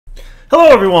Hello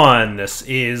everyone, this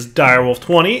is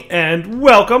Direwolf20 and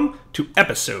welcome to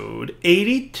episode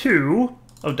 82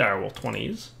 of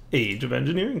Direwolf20's Age of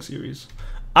Engineering series.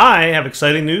 I have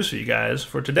exciting news for you guys.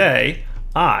 For today,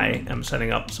 I am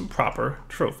setting up some proper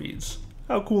trophies.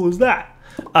 How cool is that?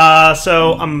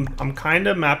 So I'm kind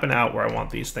of mapping out where I want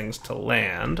these things to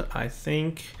land. I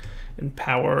think in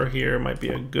power here might be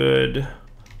a good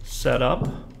setup.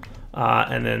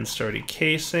 And then sturdy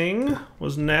casing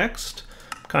was next.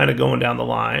 Kind of going down the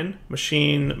line.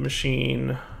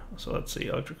 Machine. So let's see,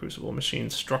 electric crucible, machine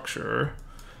structure.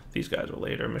 These guys are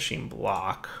later. Machine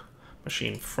block,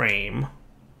 machine frame.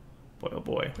 Boy, oh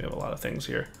boy, we have a lot of things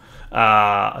here.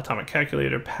 Atomic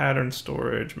calculator, pattern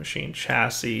storage, machine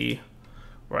chassis.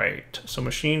 Right, so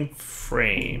machine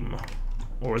frame.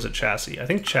 Or was it chassis? I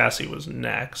think chassis was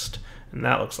next, and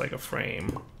that looks like a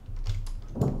frame.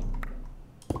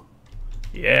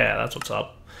 Yeah, that's what's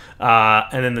up.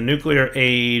 And then the nuclear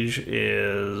age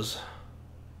is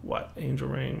what? Angel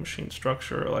ring, machine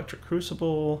structure, electric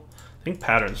crucible. I think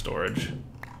pattern storage.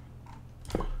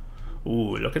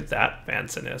 Ooh, look at that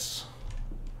fanciness.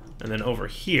 And then over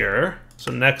here,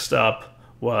 so next up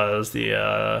was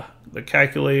the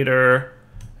calculator,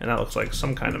 and that looks like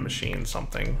some kind of machine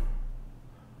something.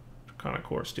 Draconic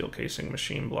core, steel casing,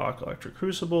 machine block, electric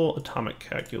crucible, atomic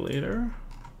calculator.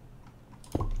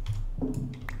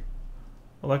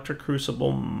 Electric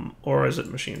crucible, or is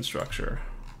it machine structure?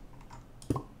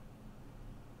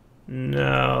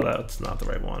 No, that's not the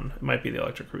right one. It might be the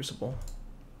electric crucible.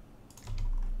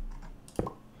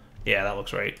 Yeah, that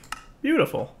looks right.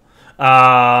 Beautiful.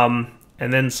 And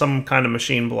then some kind of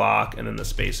machine block, and then the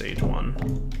space age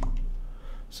one.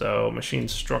 So machine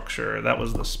structure, that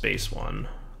was the space one.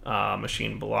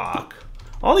 Machine block.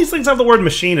 All these things have the word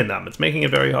machine in them. It's making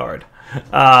it very hard.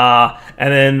 And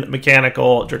then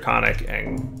mechanical, draconic,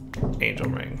 and angel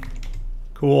ring.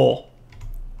 Cool.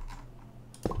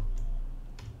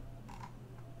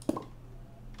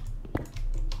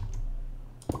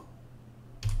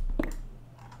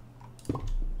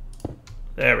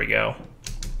 There we go.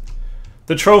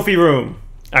 The trophy room.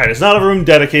 All right, it's not a room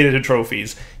dedicated to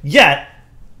trophies yet.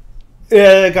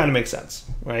 It kind of makes sense,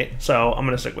 right? So I'm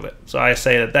going to stick with it. So I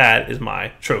say that that is my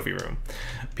trophy room.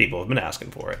 People have been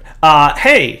asking for it.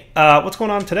 Hey, what's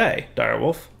going on today,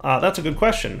 Direwolf? That's a good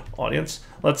question, audience.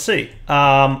 Let's see.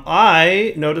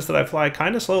 I noticed that I fly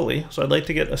kind of slowly, so I'd like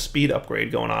to get a speed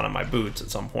upgrade going on my boots at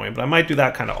some point, but I might do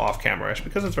that kind of off-camera-ish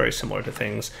because it's very similar to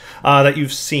things that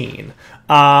you've seen.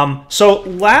 So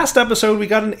last episode, we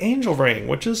got an angel ring,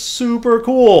 which is super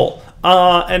cool.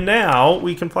 And now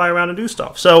we can fly around and do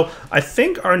stuff. So I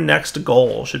think our next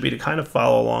goal should be to kind of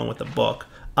follow along with the book.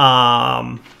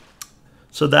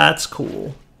 So that's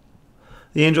cool.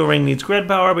 The angel ring needs grid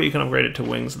power, but you can upgrade it to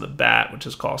wings of the bat, which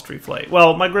is cost-free flight.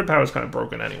 Well, my grid power is kind of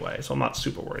broken anyway, so I'm not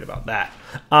super worried about that.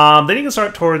 Then you can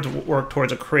start work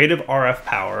towards a creative RF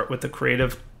power with the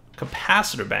creative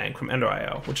capacitor bank from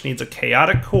Ender.io, which needs a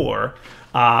chaotic core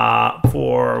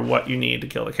for what you need to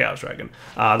kill the Chaos Dragon,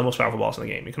 the most powerful boss in the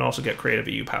game. You can also get creative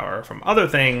EU power from other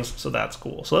things, so that's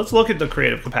cool. So let's look at the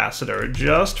creative capacitor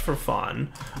just for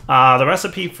fun. The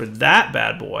recipe for that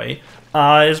bad boy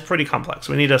is pretty complex.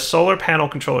 We need a solar panel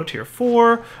controller tier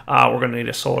 4. We're going to need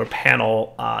a solar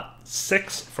panel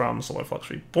 6 from Solar Flux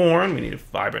Reborn. We need a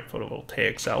vibrant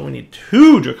photovoltaic cell. We need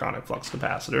 2 draconic flux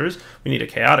capacitors. We need a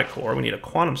chaotic core. We need a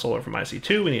quantum solar from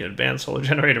IC2. We need an advanced solar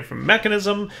generator from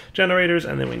Mechanism generators,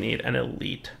 and then we need an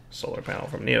elite solar panel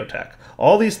from Neotech.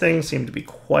 All these things seem to be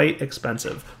quite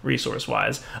expensive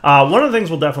resource-wise. One of the things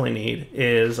we'll definitely need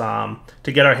is to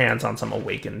get our hands on some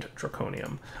awakened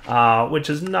draconium, which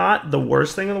is not the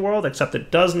worst thing in the world, except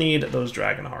it does need those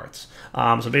dragon hearts.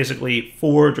 So basically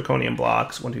 4 draconium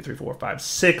blocks, 1, 2, 3, 4, 5,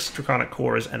 6 draconic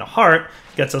cores, and a heart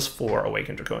gets us 4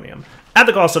 awakened draconium at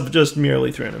the cost of just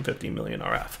merely 350 million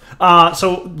RF.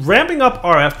 So ramping up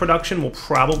RF production will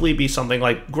probably be something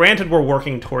like, granted we're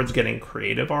working towards getting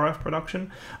creative RF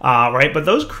production, right? But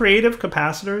those creative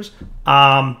capacitors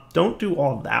don't do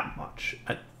all that much.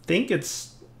 I think it's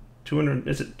 200,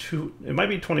 is it 2, it might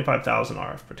be 25,000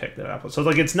 RF protected output. So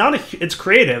like it's not it's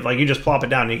creative, like you just plop it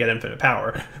down and you get infinite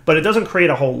power, but it doesn't create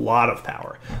a whole lot of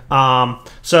power.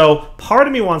 So part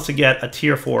of me wants to get a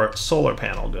tier 4 solar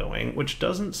panel going, which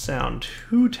doesn't sound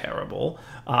too terrible,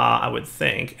 I would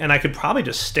think. And I could probably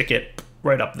just stick it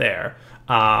right up there,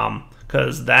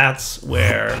 because that's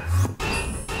where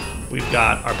we've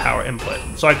got our power input.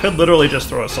 So I could literally just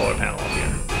throw a solar panel up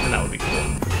here, and that would be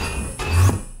cool.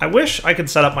 I wish I could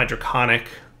set up my draconic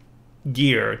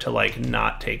gear to like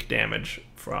not take damage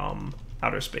from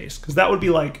outer space, because that would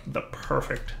be like the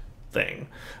perfect thing.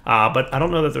 But I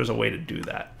don't know that there's a way to do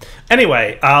that.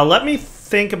 Anyway, let me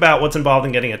think about what's involved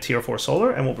in getting a tier 4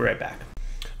 solar, and we'll be right back.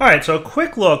 All right, so a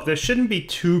quick look. This shouldn't be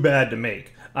too bad to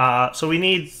make. So we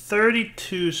need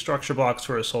 32 structure blocks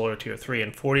for a solar tier 3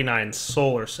 and 49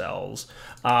 solar cells.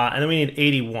 And then we need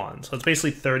 81. So it's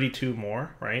basically 32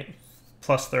 more, right?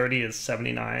 Plus 30 is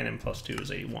 79, and plus 2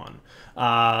 is 81.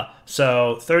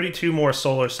 So 32 more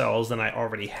solar cells than I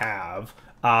already have.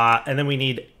 And then we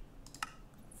need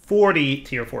 40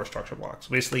 tier 4 structure blocks.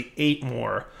 Basically 8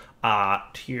 more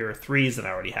tier 3s than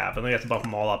I already have. And then we have to bump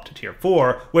them all up to tier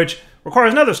 4, which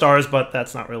requires nether stars, but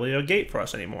that's not really a gate for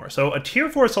us anymore. So a tier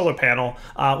 4 solar panel,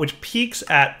 which peaks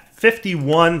at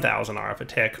 51,000 RF a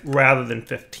tick rather than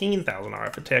 15,000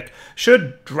 RF a tick,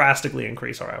 should drastically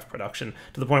increase RF production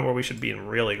to the point where we should be in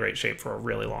really great shape for a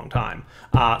really long time.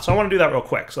 So I want to do that real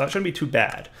quick. So that shouldn't be too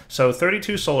bad. So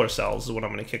 32 solar cells is what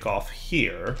I'm going to kick off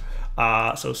here.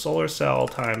 So solar cell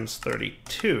times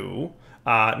 32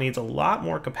 needs a lot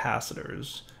more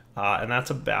capacitors. And that's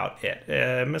about it.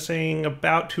 Missing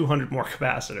about 200 more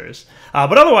capacitors.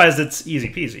 But otherwise, it's easy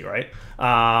peasy, right?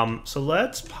 So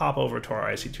let's pop over to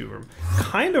our IC2 room.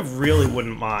 Kind of really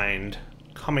wouldn't mind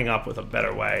coming up with a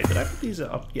better way. Did I put these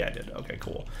up? Yeah, I did. Okay,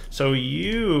 cool. So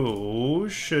you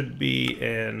should be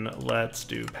in, let's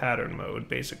do pattern mode,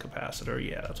 basic capacitor.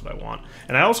 Yeah, that's what I want.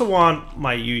 And I also want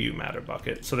my UU matter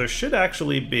bucket. So there should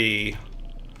actually be...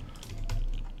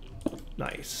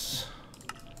 Nice.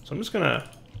 So I'm just going to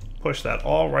push that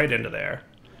all right into there,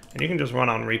 and you can just run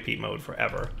on repeat mode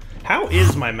forever. How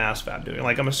is my mass fab doing?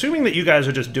 Like, I'm assuming that you guys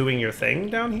are just doing your thing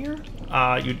down here.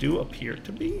 You do appear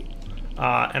to be.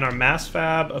 And our mass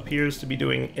fab appears to be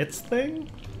doing its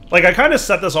thing. Like, I kind of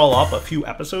set this all up a few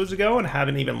episodes ago and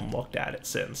haven't even looked at it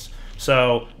since.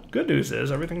 So, good news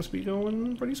is everything's been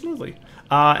going pretty smoothly.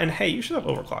 And hey, you should have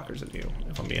overclockers in you,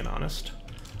 if I'm being honest.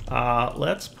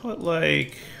 Let's put,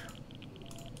 like...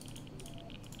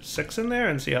 6 in there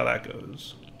and see how that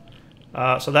goes.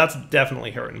 So that's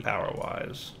definitely hurting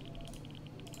power-wise.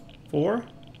 4?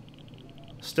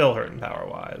 Still hurting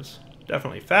power-wise.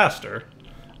 Definitely faster,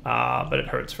 but it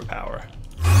hurts for power.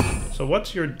 So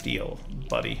what's your deal,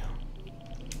 buddy?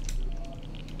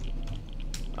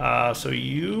 So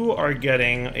you are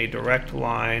getting a direct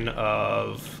line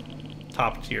of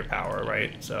top-tier power,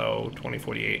 right? So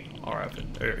 2048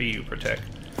 RF or EU per tick.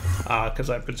 Because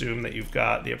I presume that you've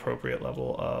got the appropriate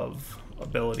level of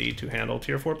ability to handle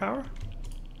tier 4 power.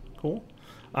 Cool.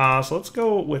 So let's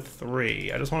go with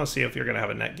 3. I just want to see if you're going to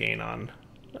have a net gain on.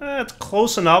 It's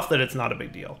close enough that it's not a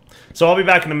big deal. So I'll be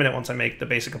back in a minute once I make the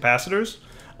basic capacitors.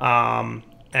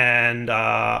 Then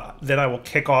I will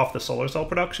kick off the solar cell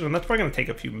production, and that's probably going to take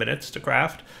a few minutes to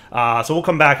craft. So we'll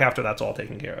come back after that's all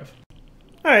taken care of.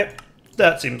 Alright,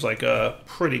 that seems like a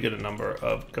pretty good number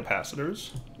of capacitors.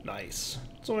 Nice.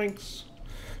 Zoinks.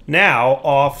 Now,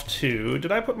 off to...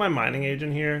 Did I put my mining age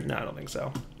in here? No, I don't think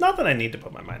so. Not that I need to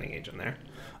put my mining age in there.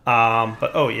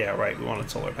 But, oh yeah, right, we wanted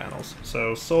solar panels.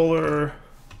 So, solar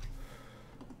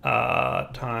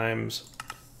times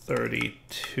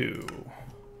 32.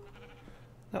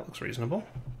 That looks reasonable.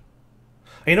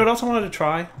 You know what else I wanted to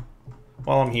try?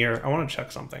 While I'm here, I want to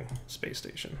check something. Space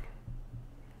station.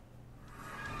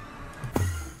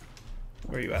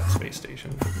 Where are you at, space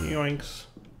station? Yoinks.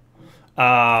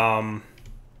 I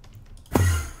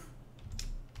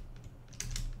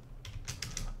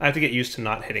have to get used to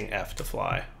not hitting F to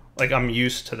fly. Like, I'm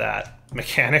used to that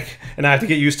mechanic, and I have to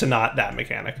get used to not that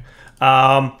mechanic.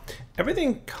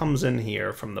 Everything comes in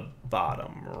here from the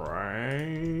bottom,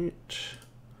 right?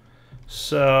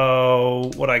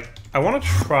 So, what I want to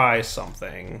try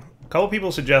something. A couple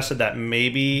people suggested that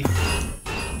maybe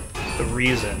the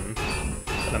reason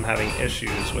that I'm having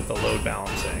issues with the load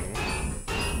balancing.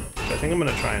 I think I'm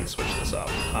going to try and switch this up.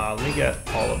 Let me get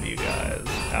all of you guys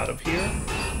out of here.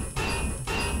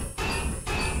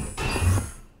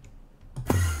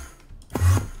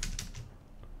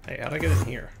 Hey, how'd I get in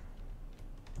here?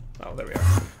 Oh, there we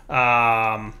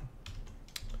are.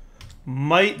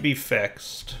 Might be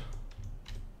fixed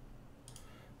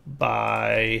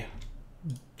by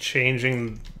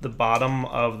changing the bottom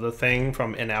of the thing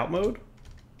from in-out mode.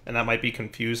 And that might be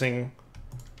confusing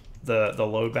the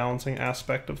load balancing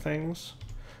aspect of things.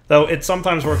 Though it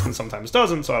sometimes works and sometimes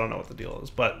doesn't, so I don't know what the deal is.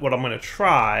 But what I'm going to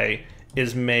try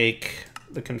is make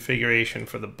the configuration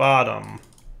for the bottom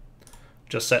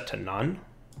just set to none.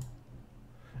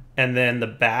 And then the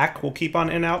back will keep on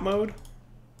in-out mode.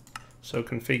 So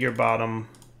configure bottom,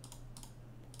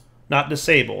 not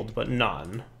disabled, but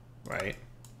none, right?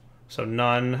 So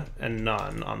none and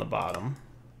none on the bottom.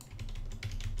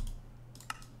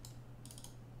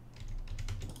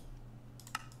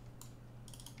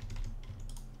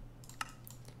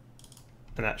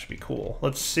 And that should be cool.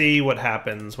 Let's see what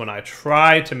happens when I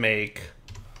try to make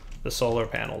the solar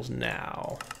panels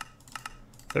now.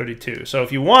 32. So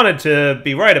if you wanted to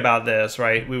be right about this,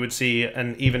 right, we would see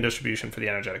an even distribution for the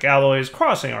energetic alloys,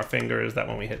 crossing our fingers that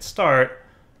when we hit start,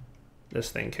 this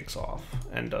thing kicks off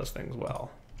and does things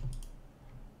well.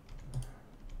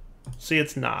 See,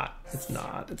 it's not. It's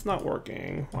not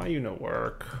working. Why you no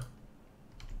work?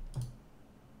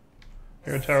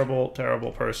 You're a terrible,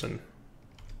 terrible person.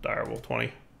 Direwolf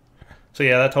 20. So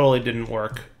yeah, that totally didn't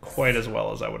work quite as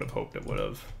well as I would have hoped it would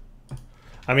have.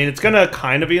 I mean, it's going to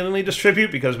kind of evenly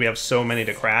distribute because we have so many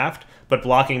to craft, but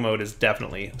blocking mode is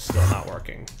definitely still not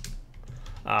working,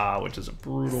 which is a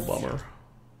brutal bummer.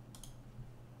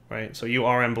 Right, so you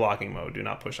are in blocking mode. Do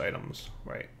not push items.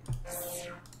 Right.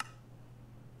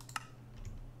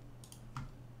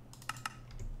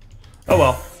 Oh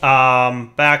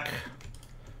well. Back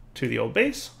to the old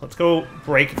base. Let's go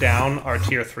break down our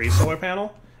tier 3 solar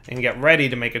panel and get ready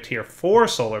to make a tier 4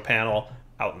 solar panel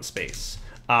out in space.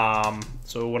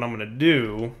 So what I'm going to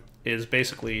do is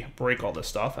basically break all this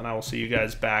stuff, and I will see you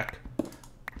guys back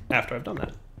after I've done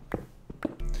that.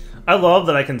 I love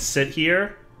that I can sit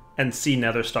here and see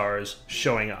nether stars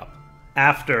showing up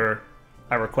after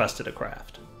I requested a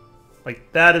craft.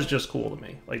 Like, that is just cool to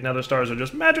me. Like, nether stars are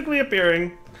just magically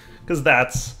appearing, because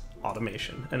that's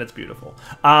automation, and it's beautiful.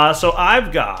 So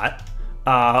I've got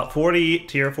 40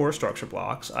 tier 4 structure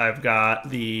blocks. I've got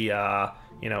the,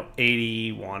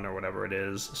 81 or whatever it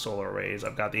is, solar arrays.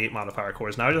 I've got the 8 modifier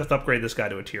cores. Now I just have to upgrade this guy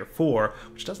to a tier 4,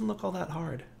 which doesn't look all that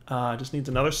hard. Just needs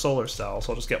another solar cell,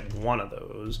 so I'll just get one of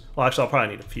those. Well, actually, I'll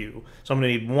probably need a few. So I'm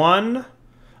going to need one.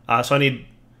 So I'm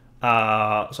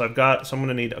going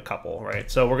to need a couple, right?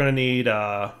 So we're going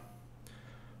to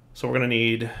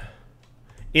need,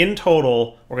 in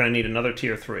total, we're going to need another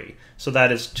tier 3. So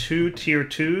that is 2 tier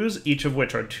 2s, each of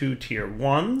which are 2 tier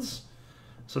 1s.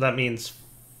 So that means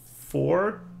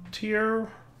 4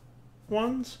 tier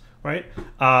 1s, right?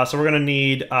 So we're going to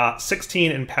need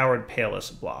 16 empowered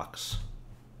Palus blocks.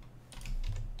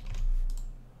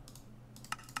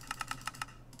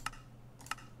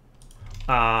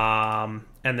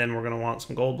 And then we're going to want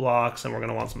some gold blocks, and we're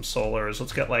going to want some solars.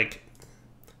 Let's get like,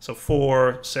 so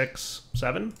 4, 6,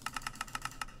 7.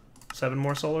 7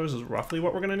 more solars is roughly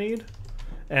what we're going to need.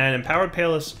 And empowered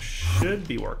Palus should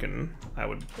be working, I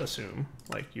would assume.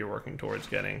 Like, you're working towards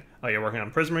getting... Oh, you're working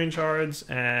on Prismarine shards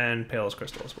and Palus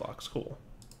Crystallis blocks. Cool.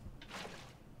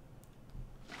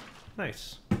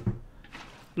 Nice.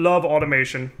 Love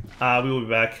automation. We will be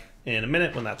back in a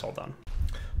minute when that's all done.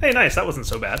 Hey, nice. That wasn't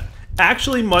so bad.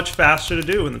 Actually much faster to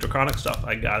do in the Draconic stuff,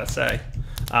 I gotta say.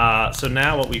 So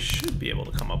now what we should be able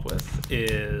to come up with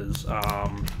is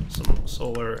some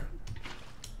solar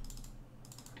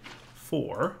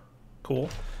 4. Cool.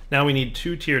 Now we need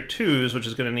 2 tier 2s, which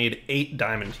is going to need 8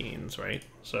 diamantines, right?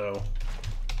 So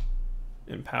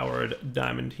empowered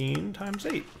diamantine times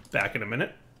 8. Back in a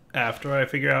minute after I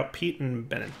figure out Pete and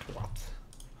Bennett.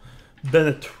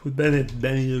 Bennett.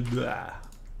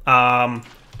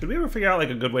 Did we ever figure out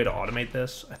like a good way to automate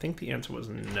this? I think the answer was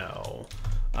no.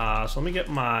 So let me get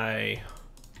my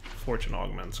fortune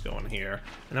augments going here.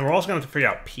 And then we're also going to have to figure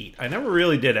out Pete. I never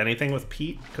really did anything with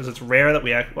Pete because it's rare that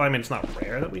we well, I mean, it's not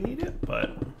rare that we need it,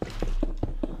 but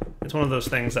it's one of those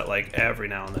things that like every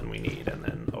now and then we need, and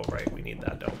then, oh right, we need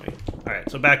that, don't we? All right,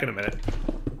 so back in a minute.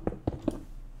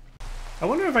 I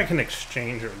wonder if I can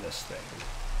exchange her this thing.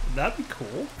 Would that be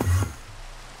cool?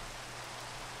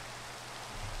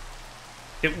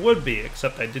 It would be,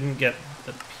 except I didn't get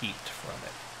the Pete from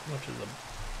it, which is a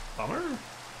bummer.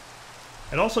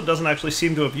 It also doesn't actually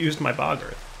seem to have used my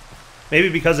Boggart. Maybe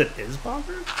because it is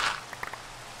Boggart?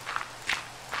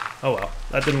 Oh well,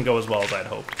 that didn't go as well as I'd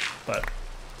hoped, but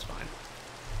it's fine.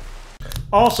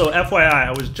 Also, FYI,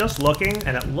 I was just looking,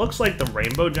 and it looks like the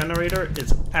rainbow generator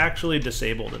is actually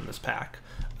disabled in this pack.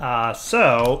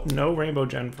 So, no rainbow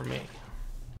gen for me.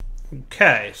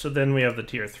 Okay, so then we have the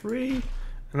tier 3, and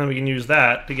then we can use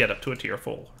that to get up to a tier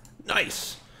 4.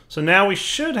 Nice! So now we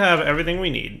should have everything we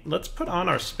need. Let's put on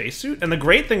our spacesuit. And the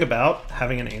great thing about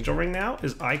having an angel ring now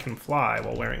is I can fly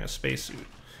while wearing a spacesuit.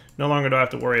 No longer do I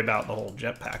have to worry about the whole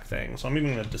jetpack thing. So I'm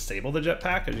even going to disable the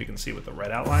jetpack, as you can see with the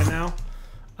red outline now.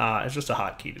 It's just a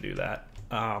hotkey to do that.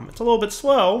 It's a little bit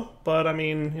slow, but I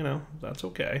mean, you know, that's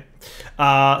okay.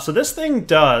 So this thing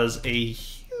does a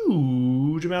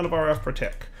huge amount of RF per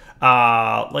tick.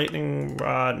 Lightning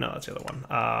rod, no, that's the other one.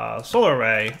 Solar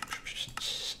array.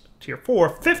 Tier 4,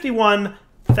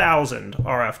 51,000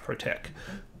 RF per tick,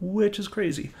 which is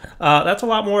crazy. That's a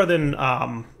lot more than,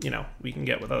 we can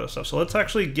get with other stuff. So let's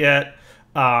actually get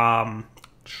some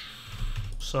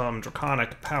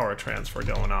draconic power transfer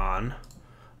going on.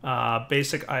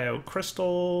 Basic IO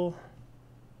crystal.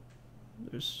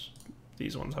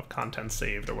 These ones have content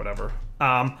saved or whatever.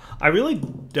 I really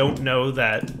don't know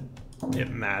that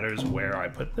it matters where I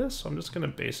put this, so I'm just going to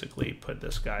basically put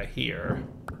this guy here.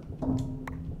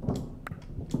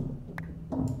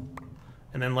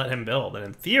 And then let him build. And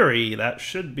in theory, that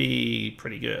should be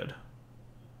pretty good.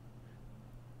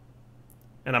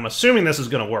 And I'm assuming this is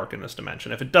going to work in this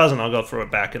dimension. If it doesn't, I'll go throw it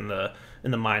back in the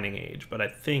mining age. But I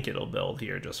think it'll build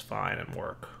here just fine and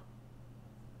work.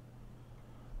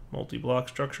 Multi-block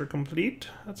structure complete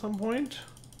at some point.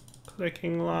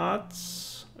 Clicking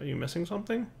lots. Are you missing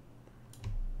something?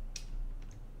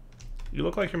 You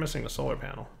look like you're missing a solar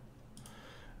panel.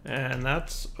 And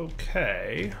that's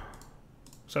okay.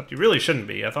 Except you really shouldn't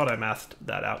be. I thought I mathed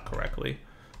that out correctly.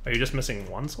 Are you just missing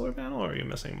one solar panel, or are you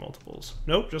missing multiples?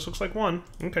 Nope, just looks like one.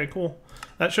 Okay, cool.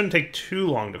 That shouldn't take too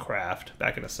long to craft.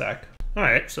 Back in a sec.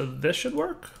 Alright, so this should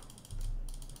work.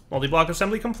 Multi-block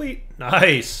assembly complete.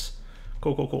 Nice!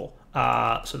 Cool, cool, cool.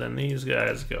 So then these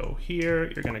guys go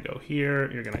here, you're gonna go here,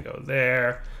 you're gonna go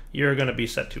there, you're gonna be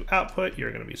set to output,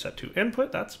 you're gonna be set to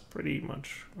input. That's pretty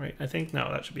much right. I think, no,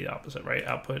 that should be the opposite, right?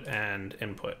 Output and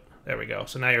input. There we go.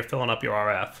 So now you're filling up your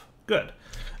RF. Good.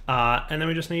 And then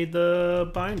we just need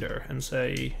the binder and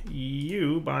say,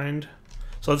 you bind.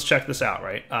 So let's check this out,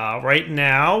 right? Right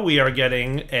now we are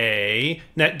getting a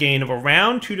net gain of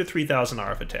around 2,000 to 3,000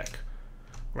 RF a tick,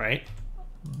 right?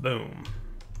 Boom.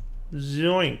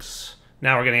 Zoinks.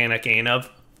 Now we're getting a net gain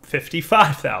of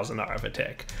 55,000 RF a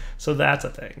tick. So that's a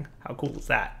thing. How cool is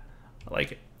that? I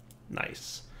like it.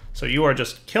 Nice. So you are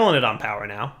just killing it on power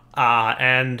now.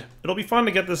 And it'll be fun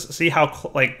to get this, see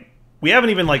how, like, we haven't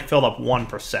even, like, filled up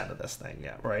 1% of this thing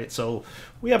yet, right? So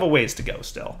we have a ways to go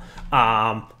still.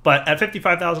 But at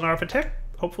 55,000 RF a tick,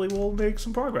 hopefully we'll make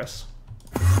some progress.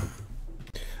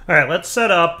 All right, let's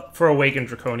set up for Awakened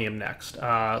Draconium next.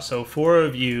 So 4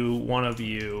 of you, 1 of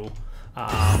you,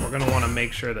 we're going to want to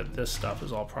make sure that this stuff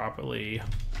is all properly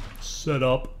set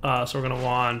up. So we're going to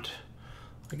want,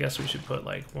 I guess we should put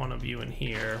like 1 of you in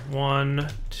here. 1,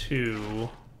 2,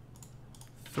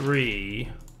 3,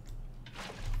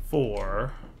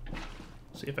 4.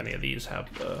 See if any of these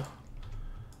have the,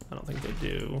 I don't think they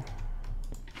do.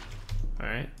 All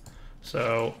right,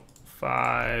 so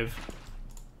 5,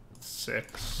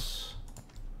 6,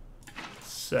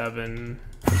 7,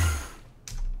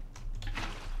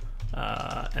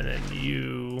 and then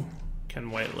you can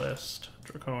whitelist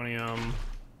Draconium.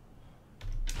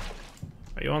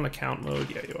 Are you on the count mode?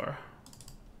 Yeah, you are.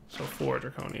 So 4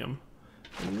 Draconium.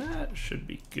 And that should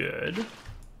be good.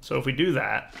 So if we do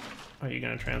that, are you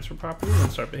going to transfer properly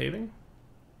and start behaving?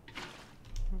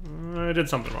 I did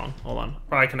something wrong. Hold on.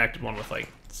 Probably connected one with like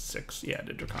 6. Yeah, I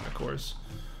did Draconic cores.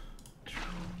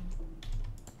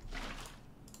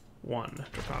 1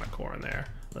 Draconic core in there.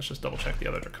 Let's just double check the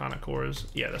other Draconic cores.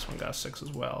 Yeah, this one got 6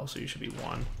 as well, so you should be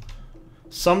 1.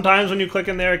 Sometimes when you click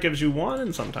in there, it gives you 1,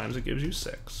 and sometimes it gives you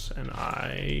 6. And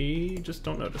I just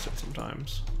don't notice it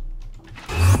sometimes.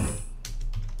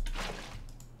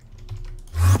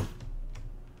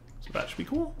 So that should be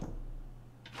cool.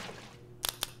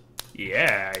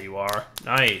 Yeah, you are.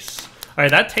 Nice. All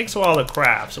right, that takes a while to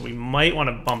craft, so we might want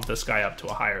to bump this guy up to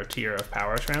a higher tier of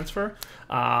power transfer.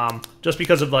 Just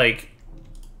because of, like,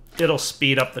 it'll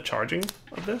speed up the charging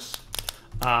of this.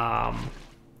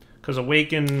 Because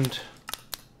Awakened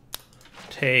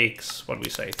takes, what do we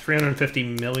say, 350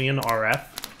 million RF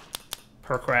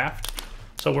per craft.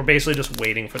 So we're basically just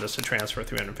waiting for this to transfer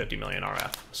 350 million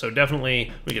RF. So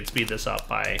definitely we could speed this up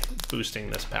by boosting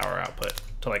this power output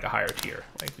to like a higher tier.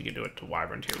 Like we could do it to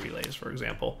Wyvern tier relays, for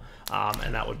example,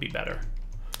 and that would be better.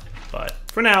 But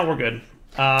for now, we're good.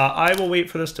 I will wait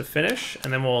for this to finish,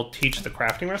 and then we'll teach the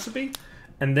crafting recipe.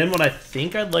 And then what I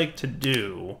think I'd like to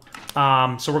do,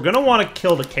 so we're going to want to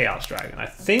kill the Chaos Dragon. I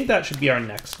think that should be our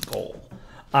next goal.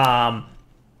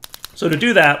 So to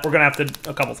do that, we're going to have to,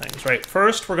 a couple things, right?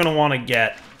 First, we're going to want to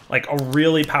get like a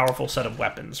really powerful set of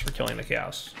weapons for killing the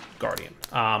Chaos Guardian.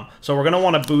 So we're going to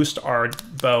want to boost our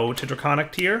bow to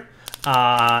Draconic tier,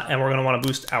 and we're going to want to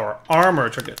boost our armor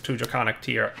to Draconic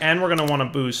tier, and we're going to want to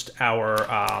boost our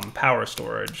power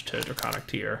storage to Draconic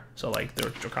tier, so like the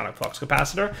Draconic Flux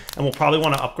Capacitor, and we'll probably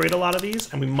want to upgrade a lot of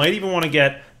these, and we might even want to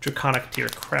get Draconic tier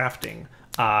crafting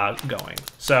going.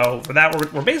 So for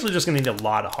that, we're basically just going to need a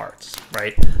lot of hearts,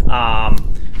 right?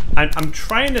 I'm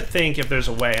trying to think if there's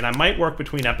a way, and I might work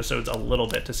between episodes a little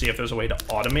bit to see if there's a way to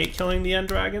automate killing the End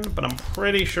Dragon, but I'm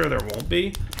pretty sure there won't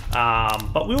be.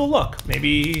 But we will look.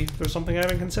 Maybe there's something I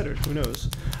haven't considered. Who knows?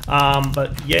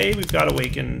 But yay, we've got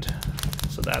Awakened,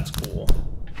 so that's cool.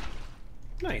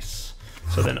 Nice.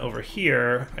 So then over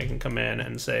here, I can come in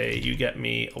and say, you get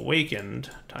me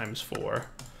awakened times 4.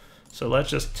 So let's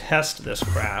just test this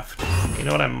craft. You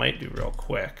know what I might do real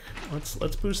quick? Let's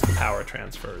boost the power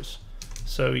transfers.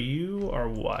 So you are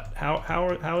what?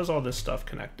 How is all this stuff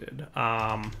connected?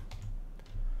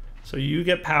 So you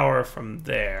get power from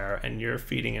there, and you're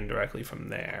feeding indirectly from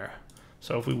there.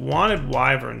 So if we wanted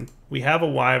Wyvern, we have a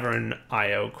Wyvern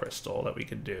IO crystal that we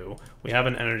could do. We have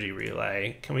an energy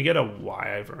relay. Can we get a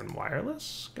Wyvern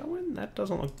wireless going? That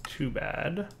doesn't look too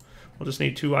bad. We'll just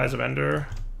need 2 Eyes of Ender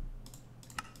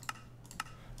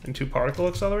and 2 particle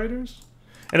accelerators.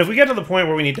 And if we get to the point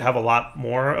where we need to have a lot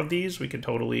more of these, we could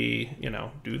totally, you know,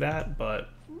 do that. But,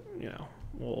 you know,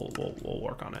 we'll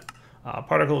work on it.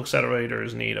 Particle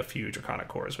accelerators need a few draconic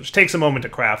cores, which takes a moment to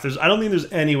craft. I don't think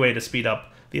there's any way to speed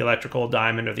up the electrical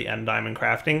diamond or the end diamond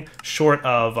crafting, short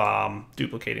of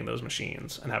duplicating those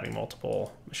machines and having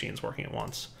multiple machines working at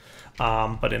once.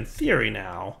 But in theory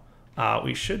now,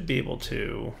 we should be able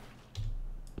to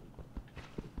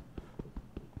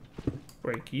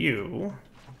break you.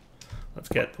 Let's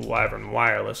get the Wyvern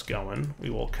wireless going. We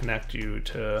will connect you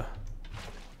to...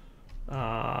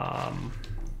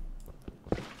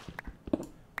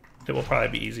 it will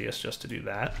probably be easiest just to do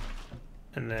that.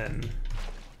 And then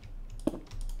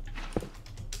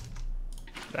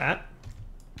that.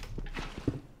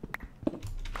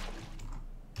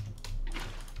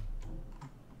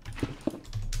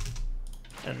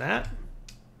 And that.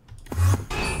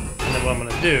 And then what I'm going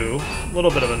to do, a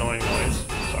little bit of annoying noise,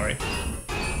 sorry.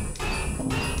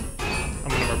 I'm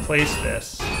going to replace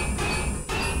this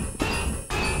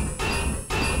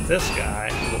with this guy.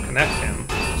 We'll connect him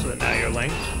so that now you're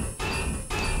linked.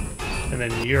 And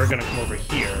then you're going to come over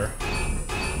here.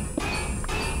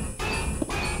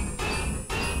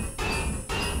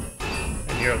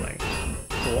 And you're linked.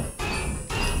 Cool.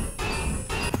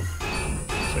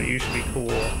 So you should be cool.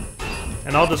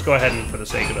 And I'll just go ahead and, for the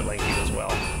sake of it, link you as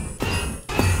well.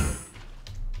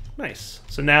 Nice.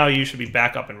 So now you should be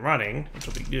back up and running, which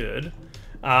will be good.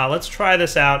 Let's try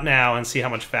this out now and see how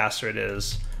much faster it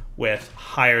is with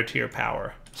higher tier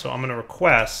power. So I'm going to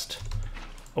request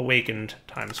awakened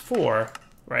times 4,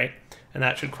 right? And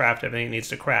that should craft everything it needs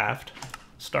to craft.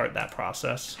 Start that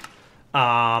process.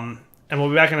 And we'll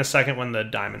be back in a second when the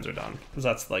diamonds are done, because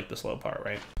that's like the slow part,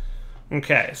 right?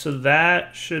 Okay, so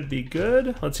that should be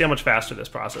good. Let's see how much faster this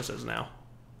process is now.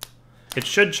 It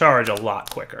should charge a lot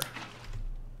quicker.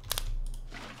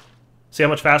 See how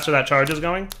much faster that charge is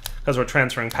going? Because we're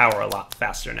transferring power a lot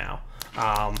faster now.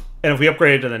 And if we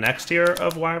upgrade to the next tier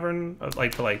of Wyvern,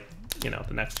 like to like, you know,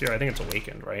 the next tier, I think it's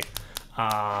Awakened, right?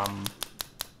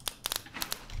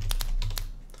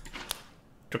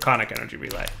 Draconic Energy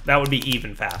Relay. That would be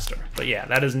even faster. But yeah,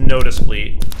 that is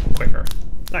noticeably quicker.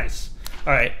 Nice.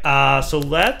 All right, so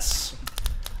let's...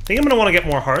 I think I'm going to want to get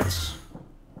more hearts.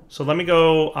 So let me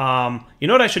go... you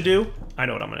know what I should do? I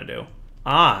know what I'm going to do.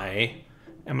 I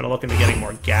am going to look into getting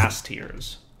more gas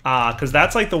tiers. Because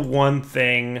that's like the one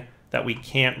thing that we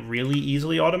can't really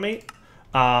easily automate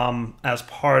as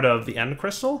part of the end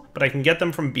crystal, but I can get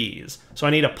them from bees. So I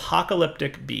need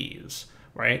apocalyptic bees,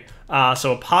 right?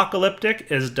 So apocalyptic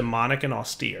is demonic and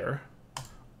austere.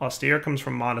 Austere comes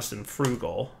from modest and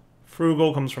frugal.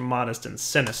 Frugal comes from modest and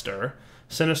sinister.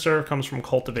 Sinister comes from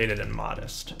cultivated and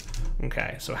modest.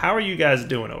 Okay, so how are you guys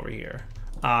doing over here?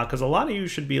 Because a lot of you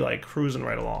should be like cruising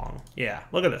right along. Yeah,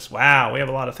 look at this. Wow, we have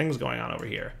a lot of things going on over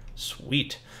here.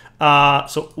 Sweet.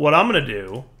 So what I'm going to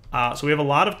do, so we have a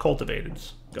lot of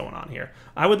cultivateds going on here.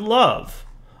 I would love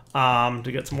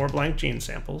to get some more blank gene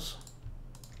samples.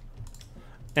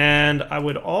 And I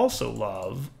would also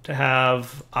love to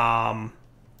have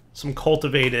some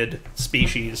cultivated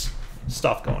species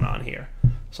stuff going on here.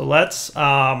 So let's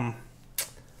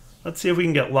see if we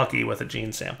can get lucky with a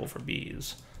gene sample for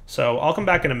bees. So I'll come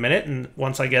back in a minute, and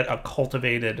once I get a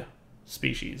cultivated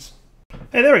species.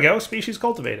 Hey, there we go. Species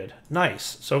cultivated.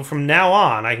 Nice. So from now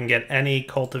on, I can get any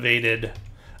cultivated...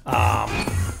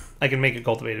 I can make a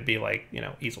cultivated bee, like, you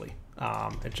know, easily.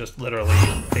 It just literally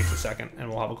takes a second, and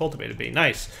we'll have a cultivated bee.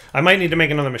 Nice. I might need to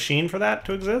make another machine for that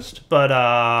to exist, but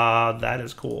that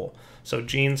is cool. So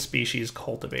gene species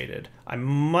cultivated. I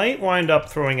might wind up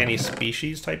throwing any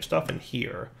species type stuff in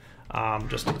here,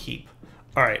 just to keep.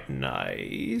 All right,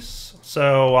 nice.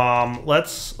 So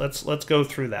let's go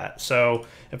through that. So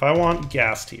if I want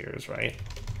gas tiers, right?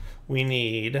 We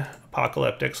need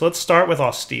apocalyptic. So let's start with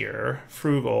austere.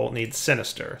 Frugal needs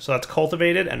sinister. So that's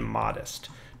cultivated and modest.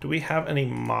 Do we have any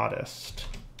modest?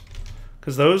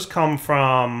 Because those come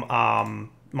from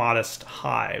modest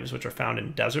hives, which are found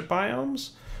in desert biomes.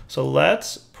 So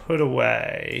let's put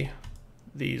away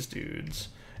these dudes,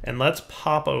 and let's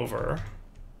pop over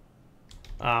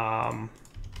to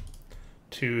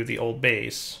the old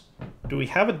base, do we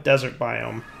have a desert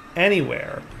biome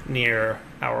anywhere near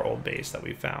our old base that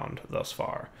we found thus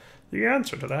far? The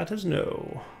answer to that is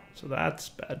no. So that's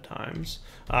bad times.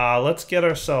 Let's get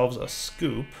ourselves a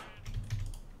scoop.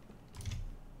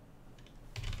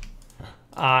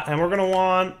 And we're going to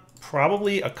want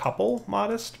probably a couple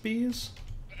modest bees.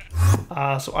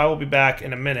 So I will be back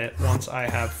in a minute once I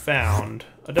have found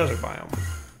a desert biome.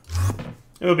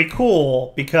 It would be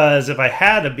cool because if I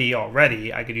had a bee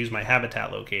already, I could use my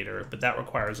habitat locator, but that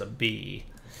requires a bee.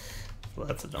 So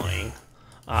that's annoying.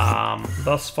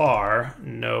 Thus far,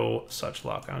 no such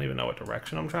luck. I don't even know what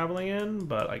direction I'm traveling in,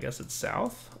 but I guess it's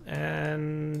south.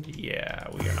 And yeah,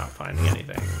 we are not finding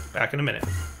anything. Back in a minute.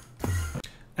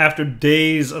 After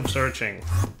days of searching,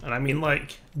 and I mean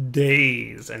like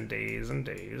days and days and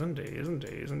days and days and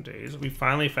days and days, we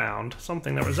finally found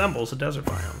something that resembles a desert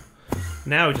biome.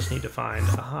 Now we just need to find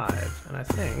a hive, and I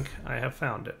think I have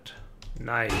found it.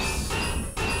 Nice.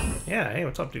 Yeah, hey,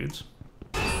 what's up, dudes?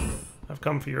 I've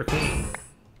come for your queen.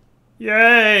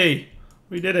 Yay!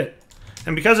 We did it.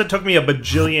 And because it took me a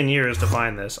bajillion years to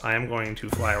find this, I am going to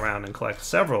fly around and collect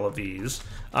several of these,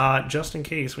 just in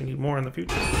case we need more in the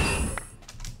future.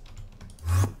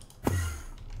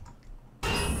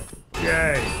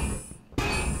 Yay!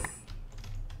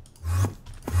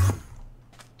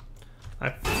 I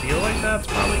feel like that's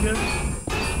probably good.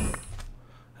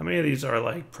 How many of these are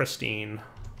like pristine?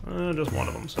 Just one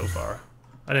of them so far.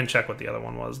 I didn't check what the other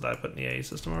one was that I put in the AE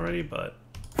system already, but...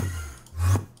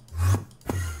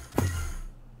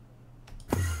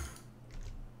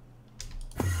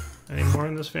 Any more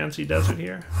in this fancy desert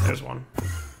here? There's one.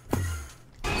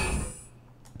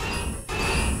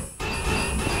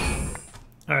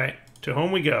 Alright, to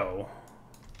home we go.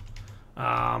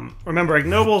 Remember,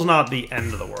 ignoble's not the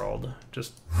end of the world,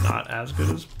 just not as good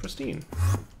as pristine.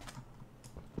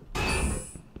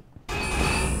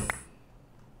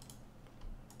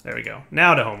 There we go.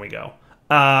 Now to home we go.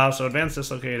 So advance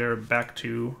dislocator back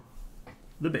to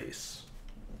the base.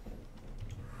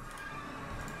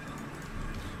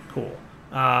 Cool.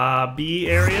 B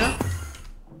area.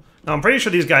 Now I'm pretty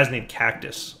sure these guys need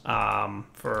cactus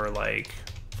for like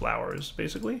flowers,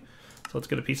 basically. So let's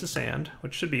get a piece of sand,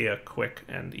 which should be a quick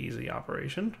and easy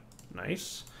operation.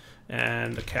 Nice.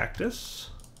 And a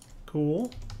cactus.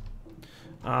 Cool.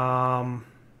 And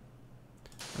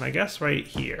I guess right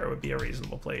here would be a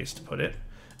reasonable place to put it.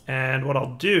 And what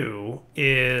I'll do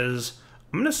is,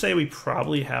 I'm going to say we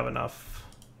probably have enough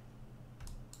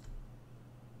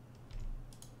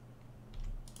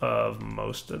of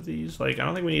most of these. Like, I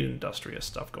don't think we need industrious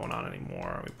stuff going on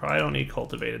anymore. We probably don't need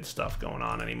cultivated stuff going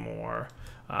on anymore.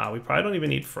 We probably don't even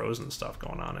need frozen stuff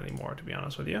going on anymore, to be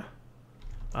honest with you.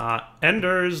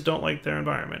 Enders don't like their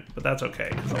environment, but that's okay,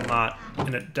 because I'm not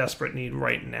in a desperate need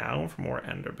right now for more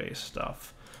ender-based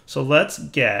stuff. So let's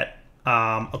get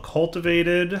a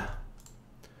cultivated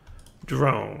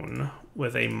drone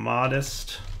with a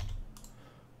modest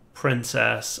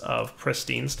princess of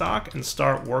pristine stock and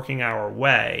start working our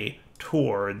way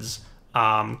towards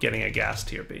getting a Ghast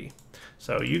tier B.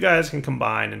 So you guys can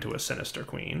combine into a sinister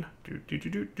queen.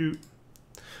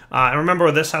 And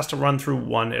remember, this has to run through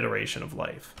one iteration of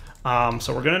life.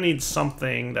 So we're going to need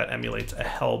something that emulates a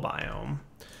hell biome.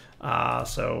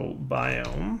 So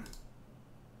biome.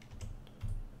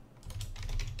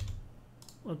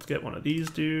 Let's get one of these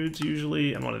dudes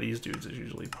usually, and one of these dudes is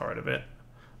usually part of it.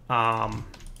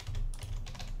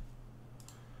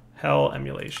 Hell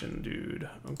emulation dude.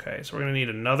 Okay, so we're going to need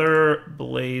another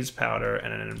blaze powder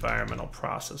and an environmental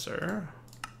processor.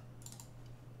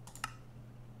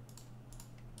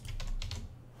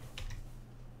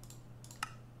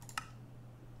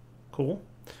 Cool.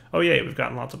 Oh yeah, we've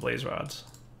gotten lots of blaze rods.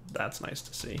 That's nice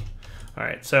to see. All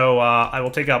right, so I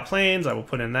will take out planes. I will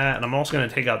put in that, and I'm also going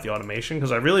to take out the automation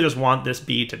because I really just want this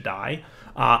bee to die.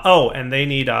 Oh, and they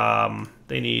need the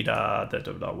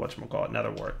whatchamacallit,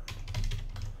 nether wart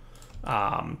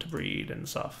to breed and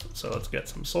stuff. So let's get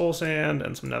some soul sand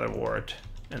and some nether wart,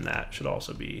 and that should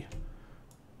also be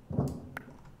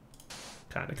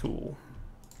kind of cool.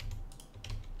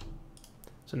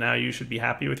 So now you should be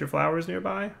happy with your flowers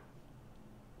nearby.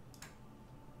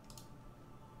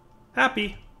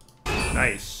 Happy.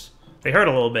 Nice. They hurt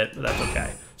a little bit, but that's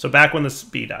okay. So back when this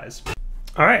bee dies.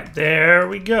 All right, there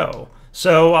we go.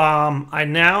 So I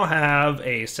now have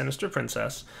a sinister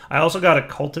princess. I also got a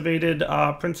cultivated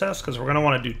princess because we're going to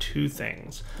want to do two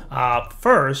things.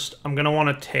 First, I'm going to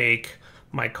want to take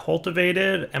my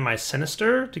cultivated and my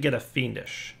sinister to get a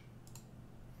fiendish.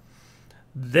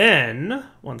 Then,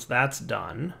 once that's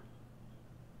done,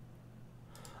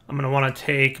 I'm going to want to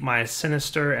take my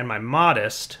Sinister and my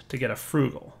Modest to get a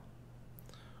Frugal.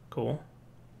 Cool.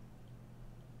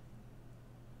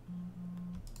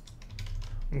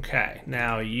 Okay,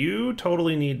 now you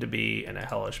totally need to be in a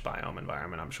hellish biome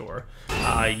environment, I'm sure.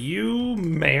 You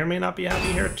may or may not be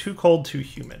happy here. Too cold, too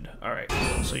humid. All right,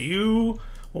 cool. So you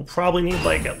will probably need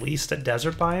like at least a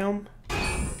desert biome.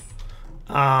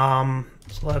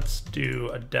 So let's do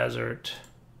a desert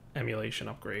emulation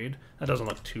upgrade. That doesn't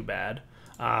look too bad.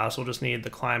 So we'll just need the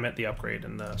climate, the upgrade,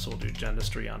 and the, so we'll do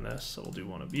dentistry on this. So we'll do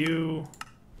one of you.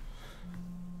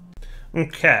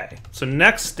 Okay, so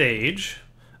next stage,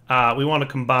 we want to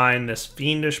combine this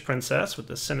fiendish princess with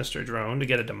the sinister drone to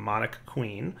get a demonic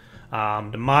queen.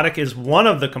 Demonic is one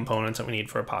of the components that we need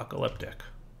for apocalyptic.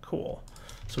 Cool.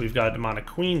 So we've got a demonic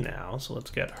queen now, so let's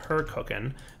get her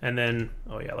cooking. And then,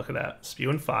 oh yeah, look at that.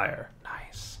 Spew and fire.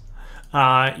 Nice.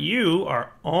 You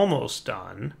are almost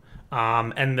done.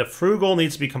 And the frugal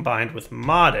needs to be combined with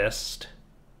modest.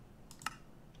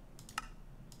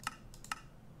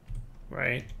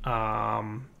 Right?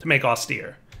 To make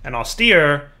austere. And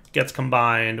austere gets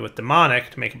combined with demonic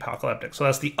to make apocalyptic. So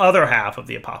that's the other half of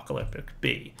the apocalyptic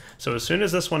bee. So as soon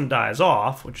as this one dies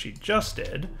off, which she just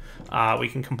did, we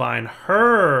can combine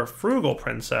her frugal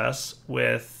princess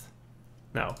with,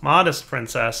 no, modest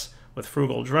princess with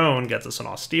frugal drone gets us an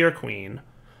austere queen.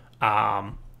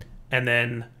 And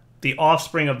then the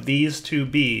offspring of these two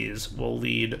bees will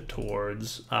lead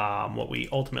towards what we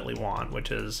ultimately want,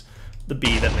 which is the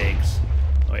bee that makes,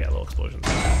 oh yeah, little explosions.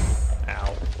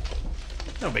 Ow.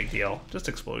 No big deal. Just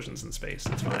explosions in space.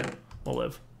 It's fine. We'll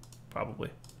live. Probably.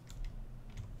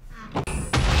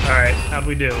 Alright, how'd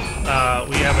we do?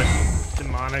 We have a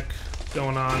demonic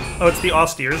going on. Oh, it's the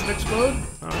austeres that explode?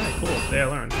 Alright, cool. Today I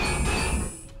learned.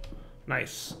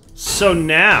 Nice. So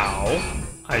now,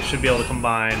 I should be able to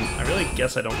combine... I really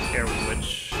guess I don't care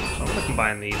which... So I'm going to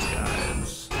combine these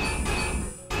guys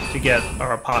to get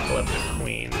our apocalyptic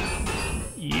queen.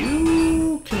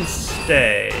 You can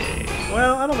stay.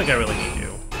 Well, I don't think I really need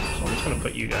you. So I'm just going to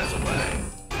put you guys away.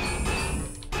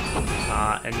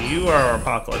 And you are our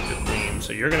apocalyptic queen,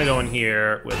 so you're going to go in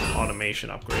here with an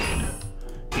automation upgrade.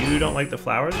 You don't like the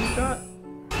flowers you've got?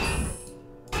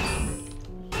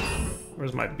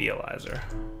 Where's my Bealizer?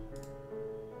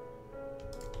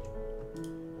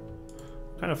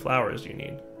 What kind of flowers do you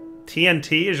need?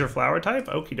 TNT is your flower type?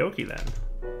 Okie dokie then.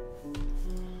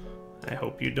 I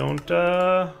hope you don't,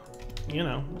 you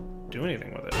know, do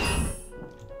anything with it.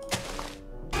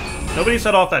 Nobody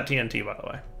set off that TNT, by the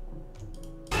way.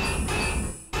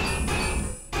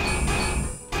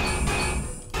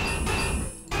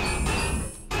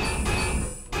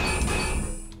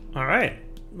 Alright.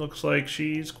 Looks like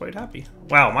she's quite happy.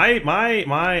 Wow,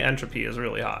 my entropy is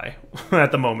really high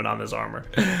at the moment on this armor.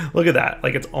 Look at that.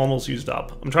 Like, it's almost used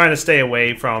up. I'm trying to stay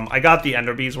away from... I got the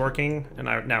ender bees working, and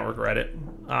I now regret it.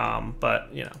 But,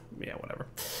 you know, yeah, whatever.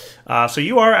 So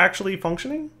you are actually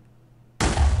functioning?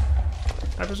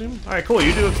 I presume? Alright, cool.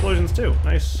 You do explosions too.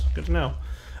 Nice. Good to know.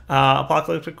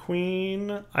 Apocalyptic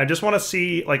Queen. I just want to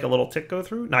see, like, a little tick go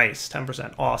through. Nice.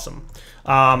 10%. Awesome.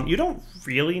 You don't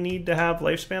really need to have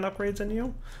lifespan upgrades in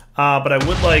you. But I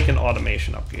would like an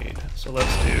automation upgrade. So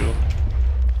let's do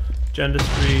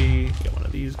Gendistry. Get one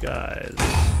of these guys.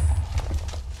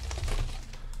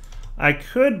 I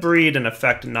could breed an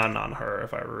effect none on her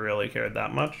if I really cared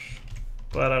that much.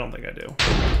 But I don't think I do.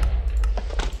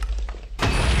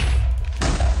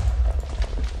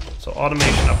 So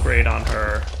automation upgrade on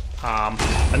her.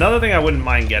 Another thing I wouldn't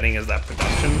mind getting is that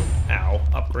production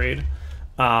upgrade.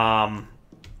 But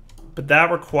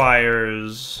that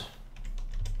requires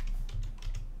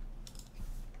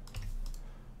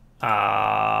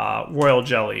royal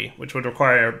jelly, which would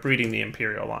require breeding the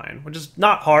Imperial line, which is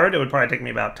not hard. It would probably take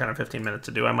me about 10 or 15 minutes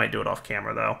to do. I might do it off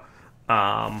camera though.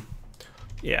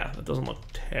 Yeah, that doesn't look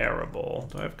terrible.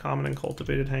 Do I have common and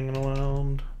cultivated hanging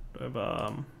around? Do I have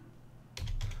a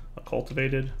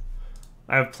cultivated?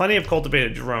 I have plenty of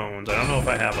cultivated drones. I don't know if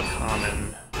I have a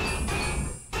common.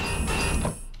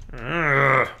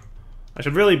 Ugh. I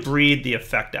should really breed the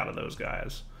effect out of those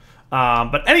guys.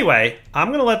 But anyway, I'm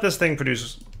going to let this thing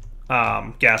produce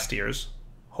gas tiers,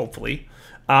 hopefully.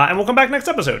 And we'll come back next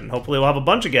episode, and hopefully we'll have a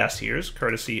bunch of gas tiers,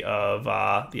 courtesy of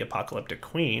the Apocalyptic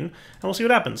Queen. And we'll see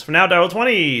what happens. For now,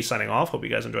 Darryl20 signing off. Hope you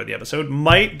guys enjoyed the episode.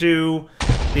 Might do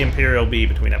the Imperial Bee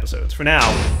between episodes. For now,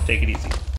 take it easy.